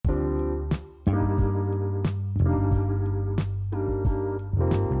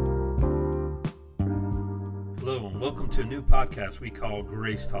Welcome to a new podcast we call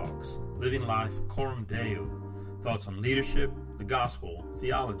Grace Talks, Living Life Coram Deo, thoughts on leadership, the gospel,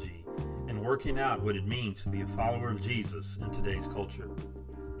 theology, and working out what it means to be a follower of Jesus in today's culture.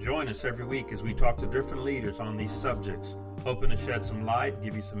 Join us every week as we talk to different leaders on these subjects, hoping to shed some light,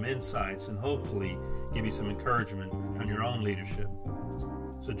 give you some insights, and hopefully give you some encouragement on your own leadership.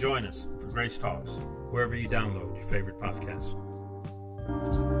 So join us for Grace Talks, wherever you download your favorite podcast.